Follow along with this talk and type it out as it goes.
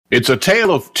It's a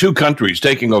tale of two countries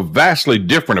taking a vastly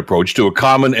different approach to a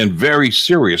common and very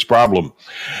serious problem.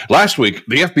 Last week,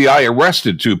 the FBI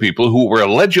arrested two people who were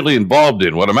allegedly involved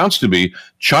in what amounts to be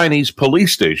Chinese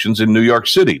police stations in New York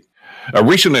City. A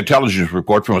recent intelligence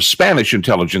report from a Spanish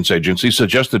intelligence agency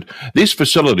suggested these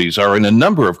facilities are in a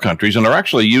number of countries and are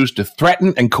actually used to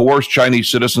threaten and coerce Chinese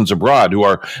citizens abroad who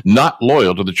are not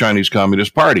loyal to the Chinese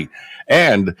Communist Party.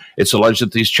 And it's alleged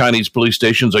that these Chinese police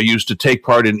stations are used to take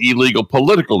part in illegal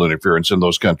political interference in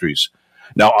those countries.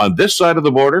 Now, on this side of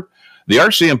the border, the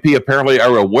RCMP apparently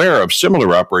are aware of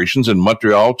similar operations in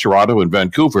Montreal, Toronto, and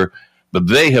Vancouver, but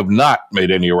they have not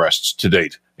made any arrests to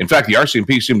date. In fact, the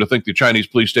RCMP seem to think the Chinese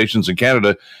police stations in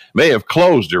Canada may have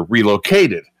closed or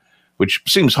relocated, which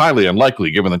seems highly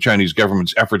unlikely given the Chinese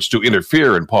government's efforts to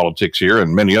interfere in politics here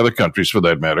and many other countries for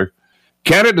that matter.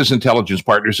 Canada's intelligence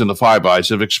partners in the Five Eyes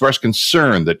have expressed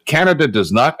concern that Canada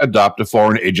does not adopt a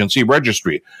foreign agency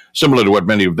registry, similar to what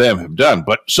many of them have done.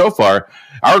 But so far,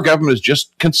 our government is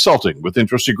just consulting with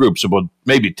interested groups about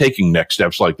maybe taking next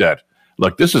steps like that.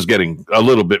 Look, this is getting a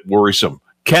little bit worrisome.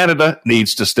 Canada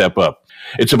needs to step up.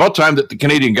 It's about time that the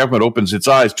Canadian government opens its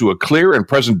eyes to a clear and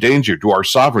present danger to our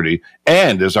sovereignty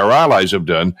and, as our allies have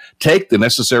done, take the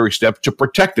necessary steps to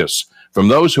protect us from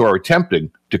those who are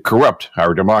attempting to corrupt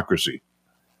our democracy.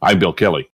 I'm Bill Kelly.